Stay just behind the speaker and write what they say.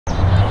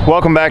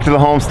Welcome back to the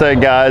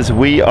homestead, guys.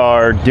 We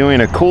are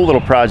doing a cool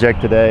little project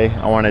today.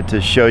 I wanted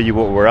to show you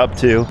what we're up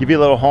to, give you a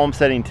little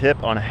homesteading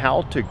tip on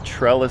how to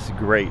trellis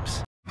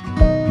grapes.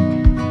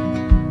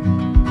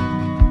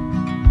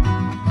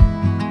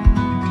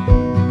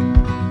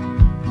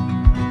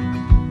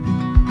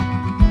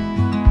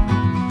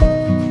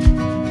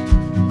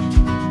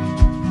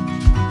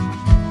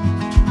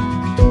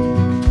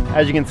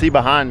 As you can see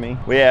behind me,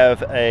 we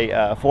have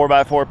a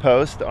 4x4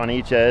 post on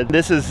each edge.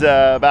 This is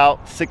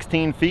about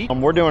 16 feet.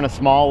 We're doing a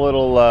small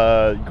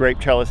little grape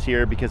trellis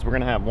here because we're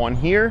gonna have one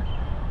here,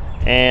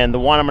 and the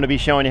one I'm gonna be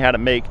showing you how to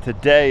make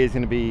today is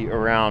gonna be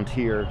around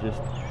here, just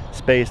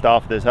spaced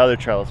off this other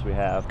trellis we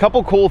have. A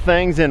couple cool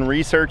things in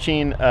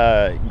researching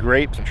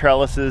grape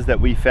trellises that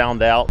we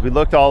found out. We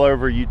looked all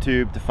over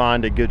YouTube to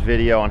find a good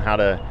video on how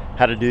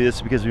to do this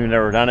because we've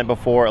never done it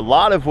before. A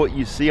lot of what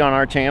you see on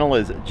our channel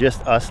is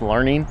just us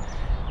learning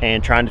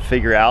and trying to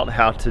figure out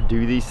how to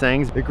do these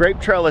things. The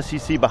grape trellis you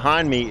see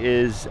behind me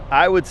is,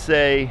 I would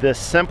say, the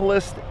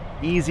simplest,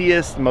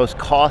 easiest, most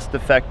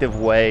cost-effective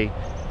way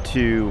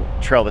to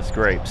trellis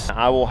grapes.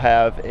 I will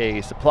have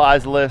a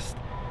supplies list,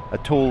 a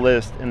tool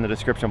list in the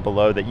description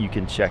below that you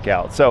can check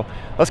out. So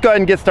let's go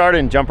ahead and get started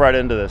and jump right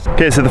into this.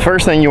 Okay, so the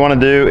first thing you want to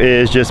do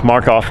is just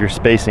mark off your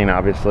spacing,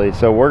 obviously.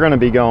 So we're going to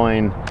be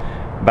going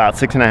about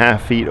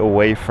 6.5 feet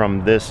away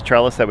from this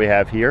trellis that we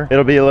have here.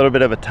 It'll be a little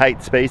bit of a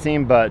tight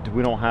spacing, but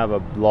we don't have a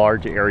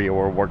large area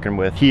we're working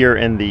with here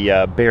in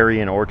the berry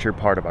and orchard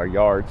part of our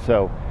yard.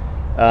 So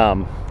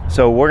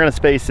we're gonna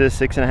space this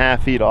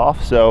 6.5 feet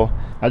off. So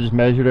I just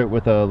measured it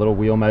with a little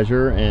wheel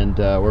measure, and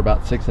we're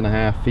about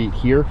 6.5 feet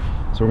here.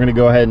 So we're gonna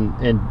go ahead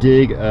and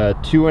dig a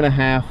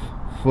 2.5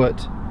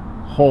 foot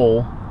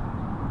hole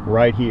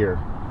right here.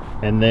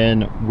 And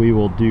then we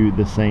will do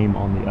the same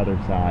on the other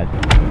side.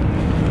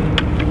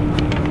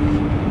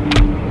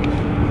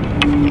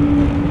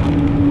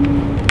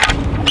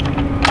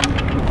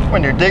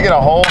 When you're digging a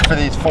hole for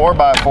these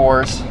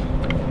 4x4s,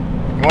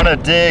 you want to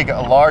dig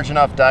a large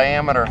enough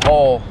diameter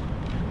hole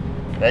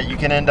that you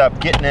can end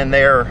up getting in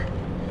there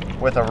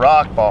with a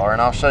rock bar,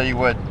 and I'll show you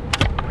what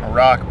a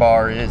rock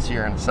bar is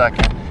here in a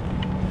second.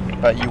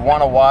 But you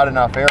want a wide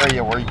enough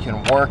area where you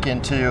can work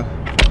into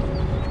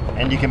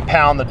and you can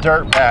pound the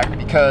dirt back,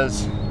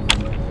 because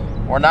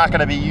we're not going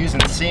to be using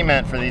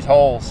cement for these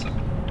holes.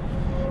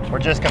 We're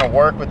just going to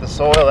work with the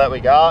soil that we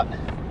got.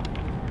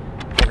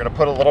 We're going to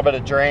put a little bit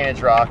of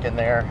drainage rock in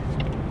there.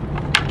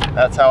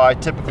 That's how I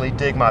typically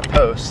dig my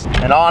posts.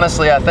 And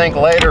honestly, I think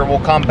later we'll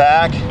come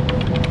back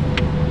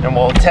and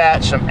we'll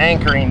attach some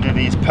anchoring to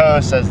these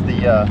posts as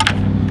the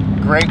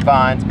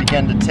grapevines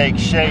begin to take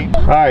shape.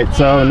 All right,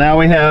 so now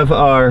we have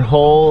our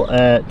hole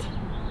at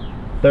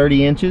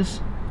 30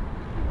 inches.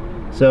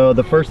 So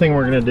the first thing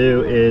we're going to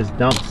do is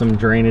dump some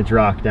drainage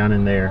rock down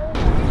in there.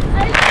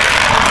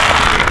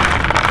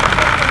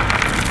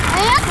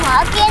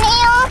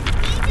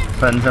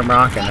 Putting some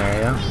rock in there,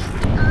 yeah.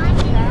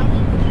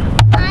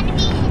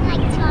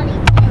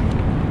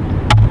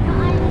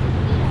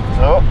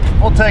 So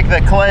we'll take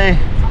the clay,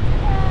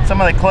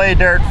 some of the clay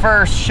dirt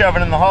first, shove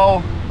it in the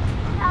hole.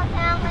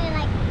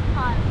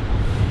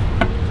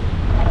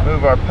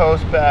 Move our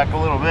post back a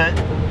little bit.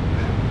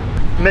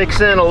 Mix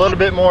in a little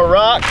bit more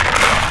rock.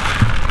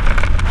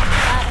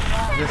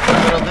 Just a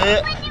little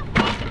bit.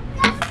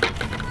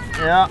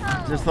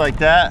 Yeah, just like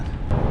that.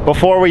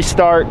 Before we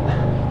start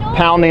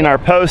pounding our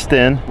post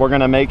in, we're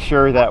going to make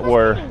sure that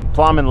we're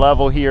plumbing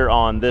level here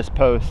on this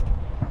post,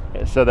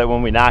 so that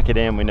when we knock it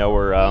in, we know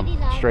we're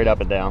straight up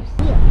and down.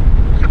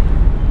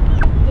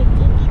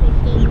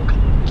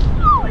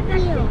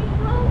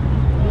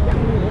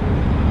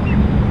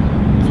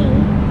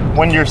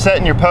 When you're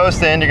setting your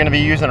post in, you're going to be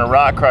using a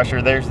rock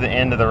crusher. There's the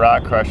end of the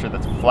rock crusher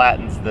that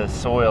flattens the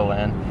soil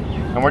in,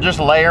 and we're just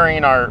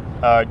layering our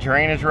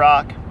drainage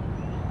rock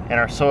and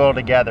our soil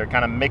together,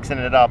 kind of mixing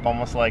it up,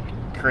 almost like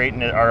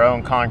creating our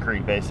own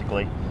concrete,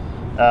 basically.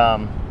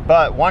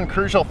 But one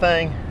crucial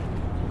thing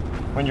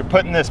when you're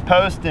putting this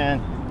post in,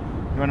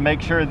 you want to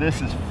make sure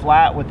this is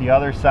flat with the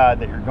other side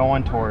that you're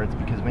going towards,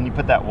 because when you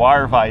put that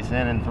wire vise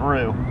in and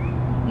through,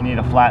 you need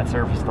a flat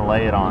surface to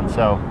lay it on.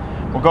 So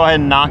we'll go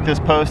ahead and knock this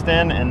post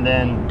in and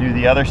then do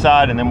the other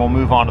side, and then we'll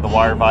move on to the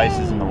wire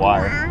vices and the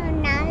wire.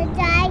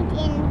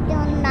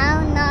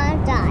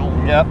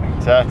 Yep,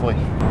 exactly.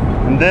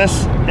 And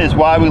this is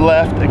why we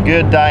left a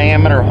good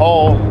diameter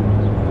hole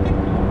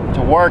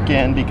to work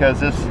in,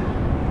 because this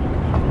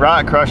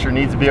rock crusher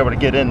needs to be able to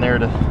get in there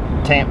to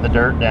tamp the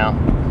dirt down.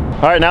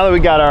 All right, now that we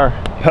got our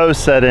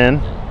post set in,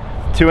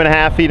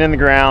 2.5 feet in the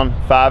ground,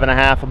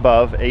 5.5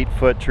 above, 8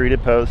 foot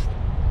treated post.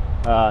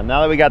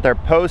 Now that we got our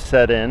post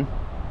set in,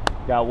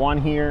 got one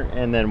here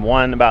and then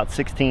one about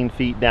 16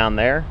 feet down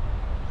there.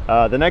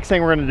 The next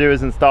thing we're going to do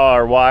is install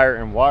our wire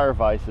and wire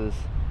vices.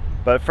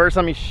 But first,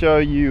 let me show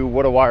you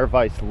what a wire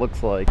vise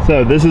looks like.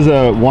 So this is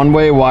a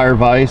one-way wire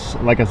vise.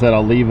 Like I said,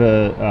 I'll leave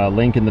a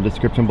link in the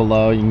description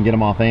below. You can get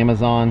them off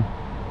Amazon.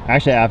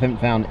 Actually, I haven't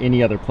found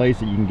any other place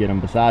that you can get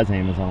them besides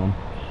Amazon.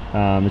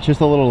 It's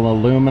just a little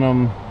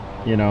aluminum,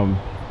 you know,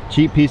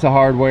 cheap piece of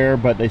hardware,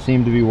 but they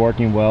seem to be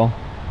working well.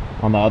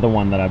 on the other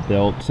one that I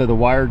built. So the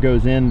wire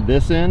goes in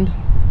this end,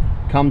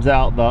 comes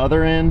out the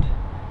other end,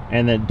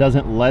 and it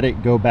doesn't let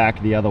it go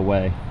back the other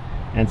way.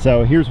 And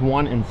so here's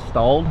one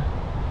installed.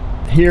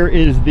 Here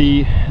is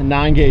the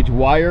 9-gauge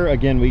wire.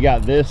 Again, we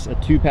got this, a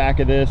 2-pack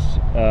of this,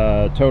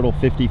 total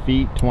 50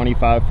 feet,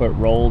 25-foot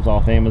rolls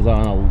off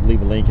Amazon. I'll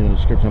leave a link in the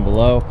description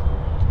below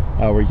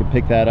where you can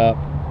pick that up.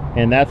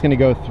 And that's gonna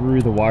go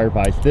through the wire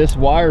vise. This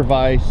wire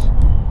vise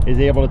is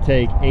able to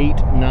take 8,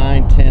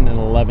 9, 10, and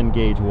 11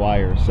 gauge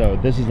wire. So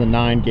this is a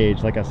 9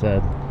 gauge, like I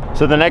said.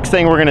 So the next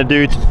thing we're gonna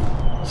do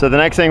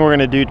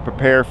to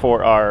prepare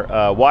for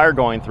our wire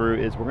going through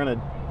is we're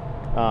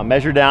gonna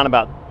measure down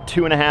about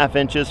 2.5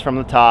 inches from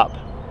the top,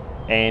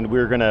 and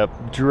we're gonna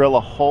drill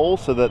a hole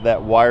so that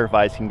that wire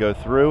vise can go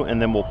through, and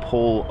then we'll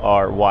pull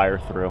our wire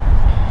through.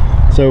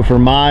 So for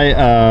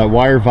my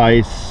wire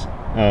vise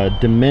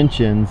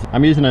dimensions,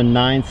 I'm using a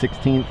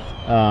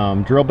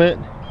 9/16 drill bit,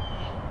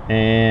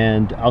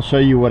 and I'll show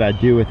you what I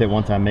do with it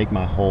once I make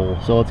my hole.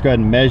 So let's go ahead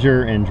and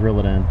measure and drill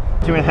it in.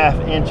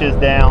 2.5 inches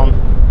down,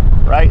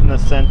 right in the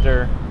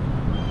center.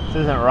 This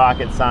isn't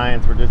rocket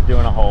science, we're just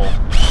doing a hole.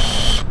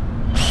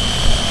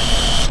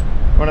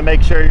 You want to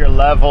make sure you're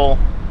level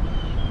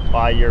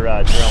while you're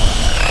drilling.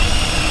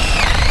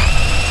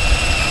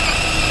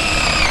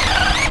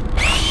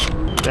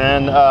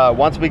 Then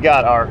once we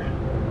got our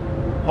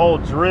hole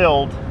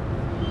drilled,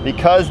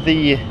 because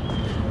the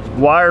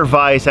wire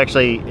vise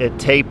actually, it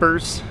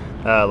tapers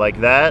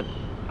like that,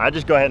 I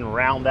just go ahead and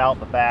round out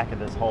the back of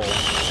this hole.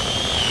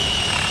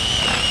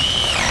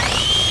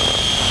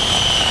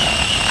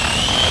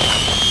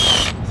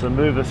 So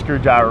move the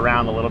screwdriver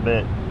around a little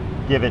bit,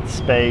 give it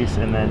space,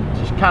 and then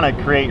just kind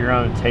of create your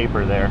own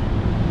taper there.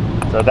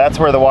 So that's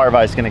where the wire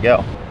vise is going to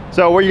go.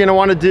 So what you're going to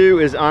want to do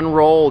is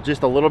unroll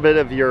just a little bit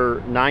of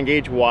your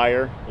 9-gauge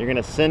wire. You're going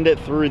to send it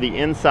through the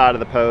inside of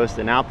the post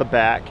and out the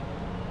back.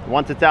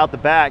 Once it's out the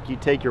back, you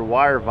take your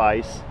wire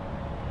vise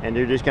and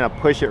you're just going to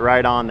push it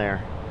right on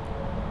there.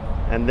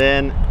 And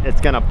then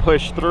it's going to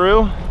push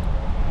through,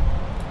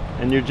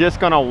 and you're just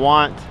going to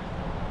want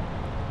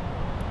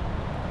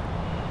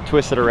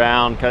twist it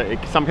around.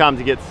 Sometimes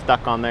it gets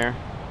stuck on there.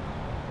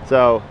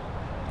 So,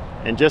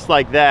 and just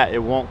like that, it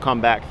won't come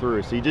back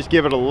through. So you just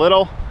give it a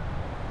little,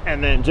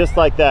 and then just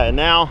like that. And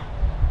now,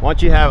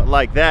 once you have it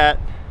like that,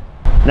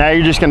 now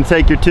you're just gonna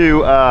take your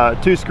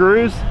two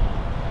screws,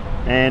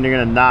 and you're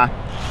gonna knock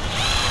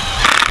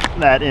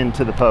that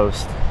into the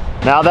post.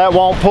 Now that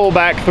won't pull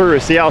back through.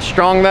 See how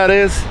strong that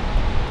is?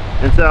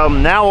 And so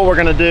now what we're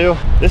gonna do,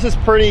 this is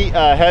pretty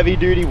heavy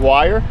duty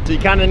wire, so you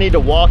kind of need to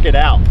walk it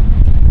out.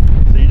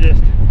 So you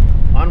just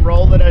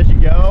unroll it as you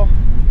go.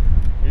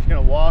 You're just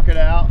gonna walk it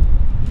out.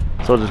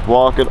 So just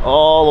walk it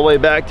all the way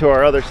back to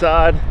our other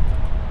side.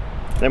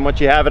 Then once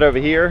you have it over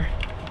here,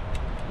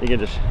 you can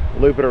just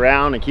loop it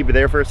around and keep it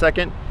there for a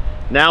second.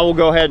 Now we'll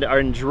go ahead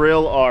and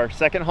drill our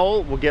second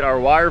hole. We'll get our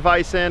wire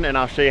vise in, and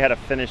I'll show you how to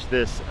finish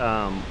this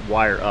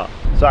wire up.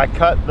 So I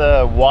cut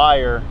the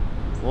wire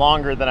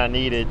longer than I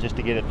needed just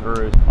to get it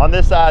through. On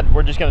this side,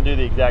 we're just gonna do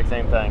the exact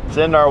same thing.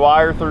 Send our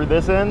wire through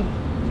this end,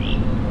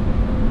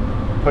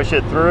 push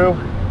it through,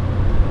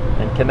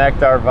 and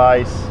connect our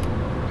vise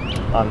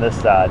on this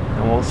side.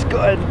 And we'll just go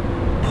ahead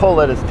and pull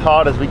it as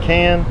taut as we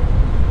can.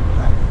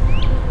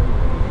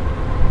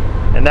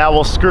 And now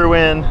we'll screw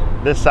in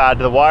this side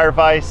to the wire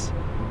vise,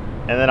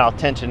 and then I'll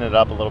tension it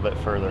up a little bit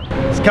further.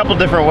 There's a couple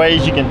different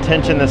ways you can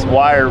tension this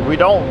wire. We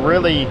don't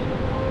really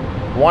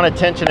want to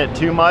tension it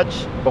too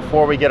much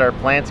before we get our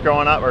plants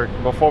growing up, or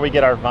before we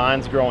get our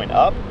vines growing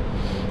up.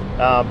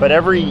 But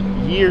every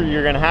year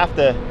you're gonna have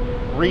to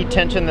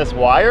re-tension this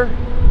wire.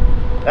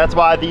 That's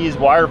why these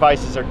wire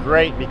vices are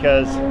great,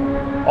 because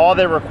all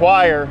they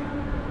require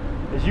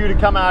is you to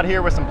come out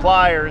here with some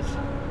pliers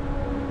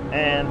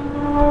and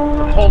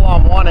to pull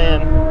on one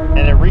end,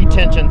 and it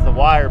re-tensions the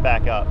wire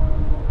back up.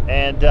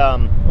 And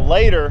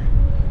later,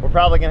 we're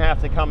probably gonna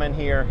have to come in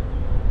here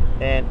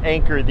and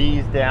anchor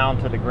these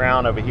down to the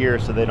ground over here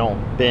so they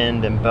don't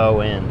bend and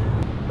bow in.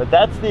 But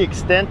that's the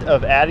extent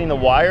of adding the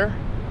wire.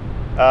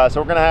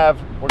 So we're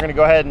gonna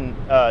go ahead and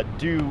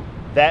do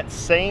that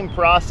same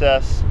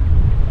process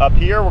up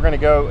here. We're gonna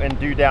go and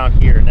do down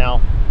here. Now,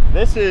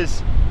 this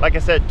is, like I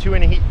said,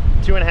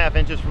 2.5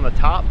 inches from the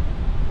top.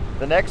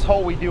 The next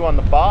hole we do on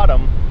the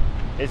bottom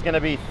is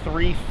gonna be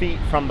 3 feet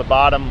from the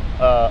bottom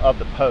of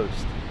the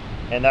post.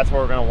 And that's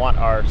where we're gonna want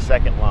our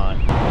second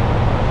line.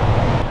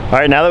 All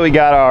right, now that we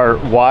got our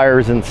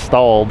wires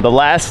installed, the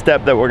last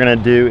step that we're gonna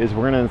do is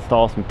we're gonna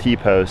install some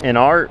T-posts. In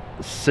our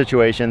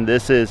situation,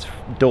 this is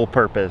dual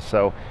purpose.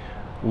 So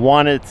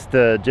one, it's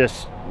to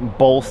just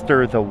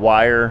bolster the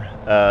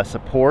wire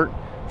support.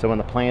 So when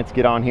the plants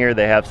get on here,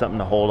 they have something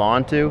to hold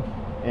on to.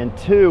 And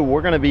two,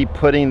 we're gonna be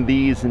putting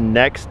these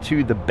next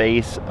to the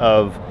base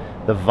of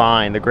the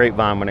vine, the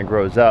grapevine, when it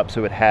grows up,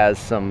 so it has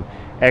some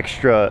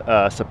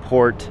extra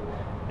support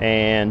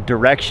and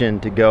direction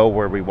to go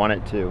where we want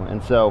it to.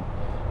 And so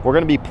we're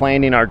gonna be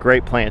planting our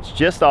grape plants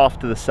just off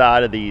to the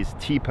side of these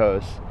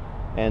T-posts.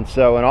 And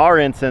so in our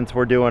instance,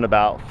 we're doing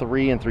about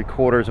 3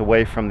 3/4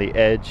 away from the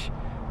edge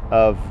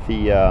of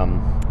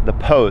the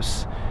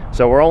posts.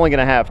 So we're only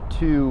gonna have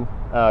 2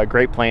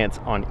 grape plants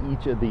on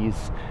each of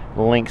these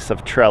lengths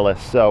of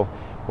trellis. So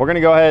we're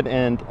gonna go ahead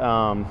and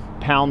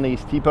pound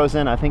these T-posts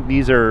in. I think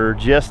these are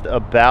just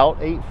about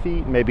 8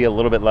 feet, maybe a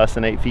little bit less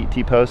than 8 feet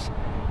T-posts.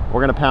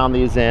 We're gonna pound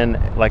these in,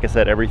 like I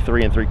said, every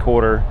 3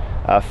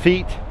 3/4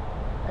 feet.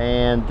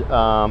 And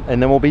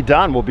then we'll be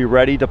done. We'll be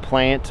ready to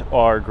plant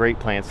our grape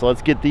plants. So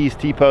let's get these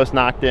T-posts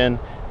knocked in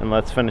and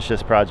let's finish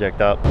this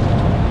project up.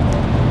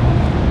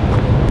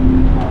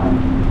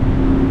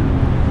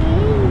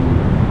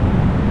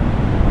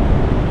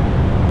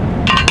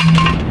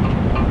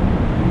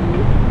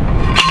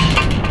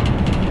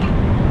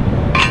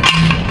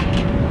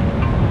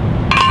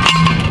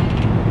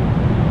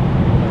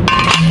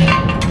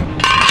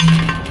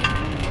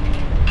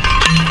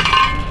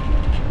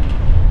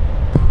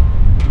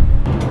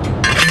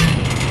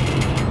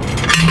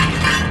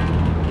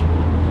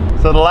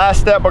 So the last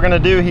step we're going to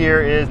do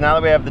here is, now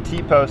that we have the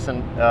T-posts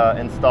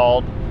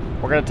installed,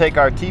 we're going to take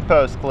our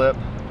T-post clip,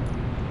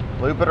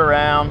 loop it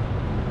around,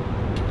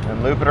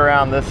 and loop it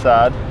around this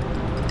side.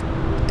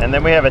 And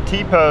then we have a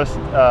T-post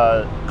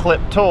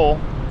clip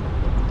tool.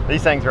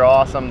 These things are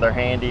awesome, they're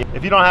handy.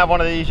 If you don't have one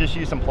of these, just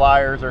use some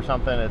pliers or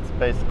something. It's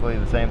basically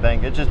the same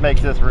thing. It just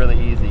makes this really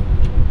easy.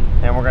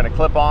 And we're going to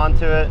clip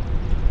onto it,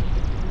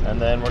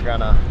 and then we're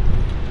going to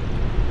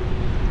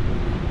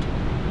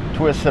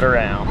twist it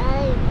around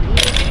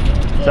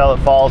until it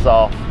falls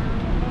off.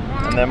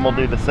 And then we'll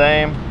do the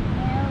same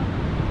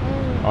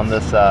on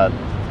this side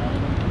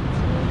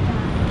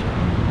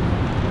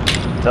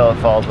until it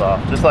falls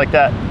off, just like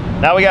that.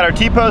 Now we got our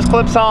T-post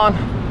clips on,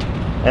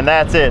 and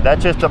that's it.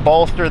 That's just to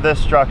bolster this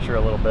structure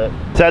a little bit.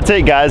 So that's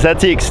it, guys.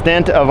 That's the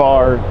extent of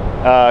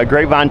our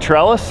Grape Vine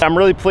Trellis. I'm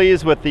really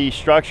pleased with the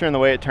structure and the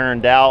way it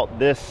turned out.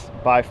 This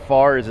by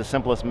far is the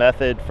simplest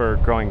method for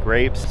growing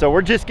grapes. So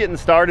we're just getting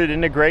started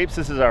into grapes.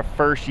 This is our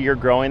first year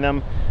growing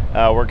them.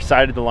 We're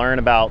excited to learn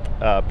about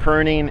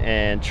pruning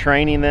and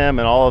training them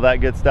and all of that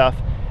good stuff.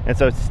 And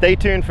so stay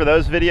tuned for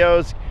those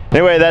videos.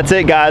 Anyway, that's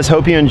it, guys.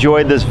 Hope you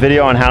enjoyed this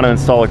video on how to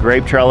install a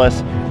grape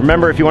trellis.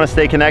 Remember, if you want to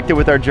stay connected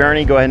with our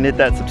journey, go ahead and hit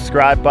that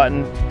subscribe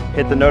button,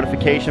 hit the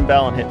notification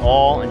bell, and hit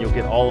all, and you'll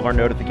get all of our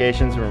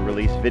notifications when we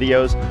release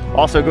videos.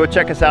 Also, go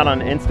check us out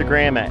on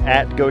Instagram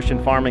at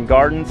Goshen Farm and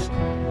Gardens,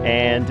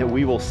 and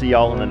we will see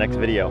y'all in the next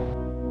video.